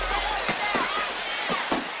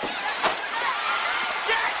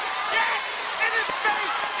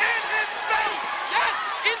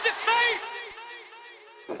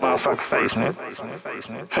motherfucking face, man.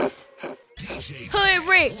 Hood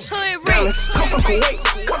rich, hood Diamonds rich.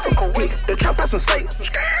 come from Kuwait, The trap has some say.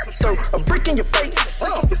 Throw a brick in your face.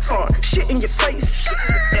 Fun shit in your face.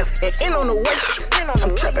 F and N on the waist.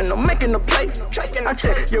 I'm trapping, I'm making a play. I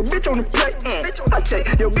check your bitch on the plate. I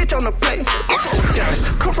check your bitch on the plate.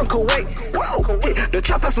 Diamonds come from Kuwait. The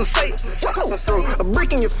trap has some say. Throw a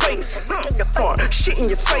brick in your face. Fun shit in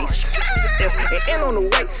your face. F and N on the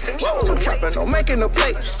waist. I'm trapping, I'm making a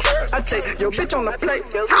play. I take your bitch on the plate.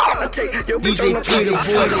 I take your bitch on the plate.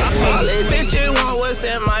 All these bitches want what's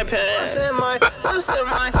in my pants.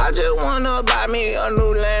 I just wanna buy me a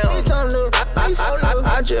new lamb.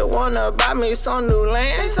 I just wanna buy me some new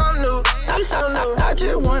land. I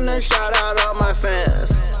just wanna shout out all my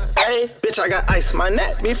fans. Hey, bitch, I got ice, my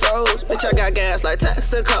neck be froze. Bitch, I got gas like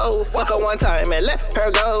Texaco. Fuck her one time and let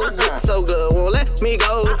her go. Bitch, so good, won't let me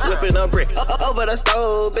go. Whipping a brick over the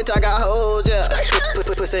stove. Bitch, I got hoes, yeah.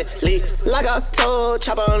 Pussy leak like a toad.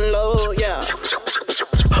 Chop on low, yeah.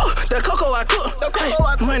 That cocoa I cook.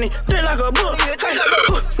 Hey, money, they like a book.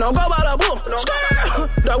 No go by the book.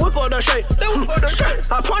 That whip or the shake.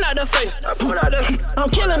 I point out the face. I'm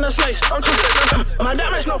killing the slaves. My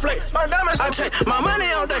diamonds no flake. I take my money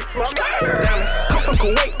all day. Diamonds come from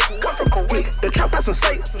Kuwait. The trap has some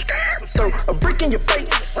say. Throw a brick in your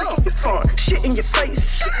face. Fun shit in your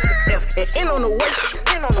face. F and N on the waist.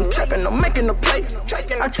 I'm trapping, I'm making a play.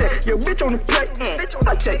 I check your bitch on the plate.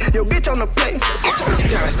 I check your bitch on the plate.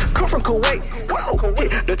 Diamonds come from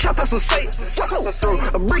Kuwait. The trap has some say. Throw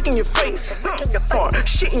a brick in your face. Fun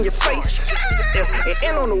shit in your face. F and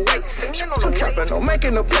N on the waist. I'm trapping, I'm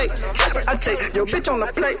making a play. I take your bitch on the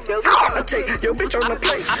plate. I take your bitch on the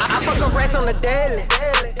plate. I fuck her racks on the daily.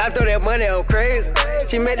 I throw that money on crazy.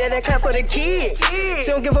 She made that clap for the kid.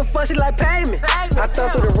 She don't give a fuck, she like pay me. I throw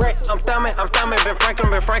through the rack, I'm thumbing,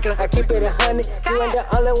 been franking. I keep it 100. You ain't the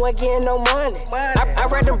only one getting no money. I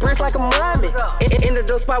ride them bricks like a mommy. In the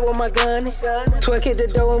door spot with my gun. Twerk hit the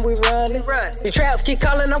door and we running. The traps keep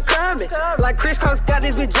calling, I'm coming. Like Chris Cross got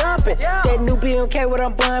this bitch jumping. That new BMK what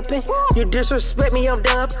I'm bumping. You disrespect me, I'm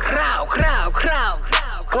dumping. Crowd.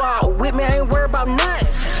 Claw with me, I ain't worried about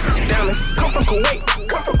nothing. Diamonds come from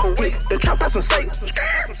Kuwait. The trap has some say.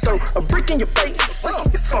 Throw a brick in your face.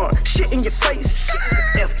 Fun shit in your face.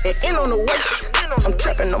 F and N on the waist. I'm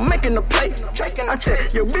trapping, I'm making a play. I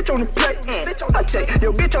check your bitch on the plate. I check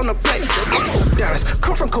your bitch on the plate. Diamonds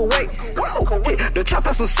come from Kuwait. The trap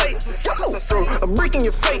has some say. Throw a brick in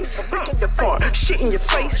your face. Fun shit in your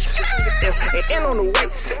face. F and N on the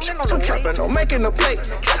waist. I'm trapping, I'm making a play.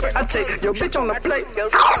 I take your bitch on the plate.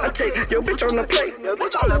 I take your bitch on the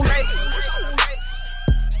plate.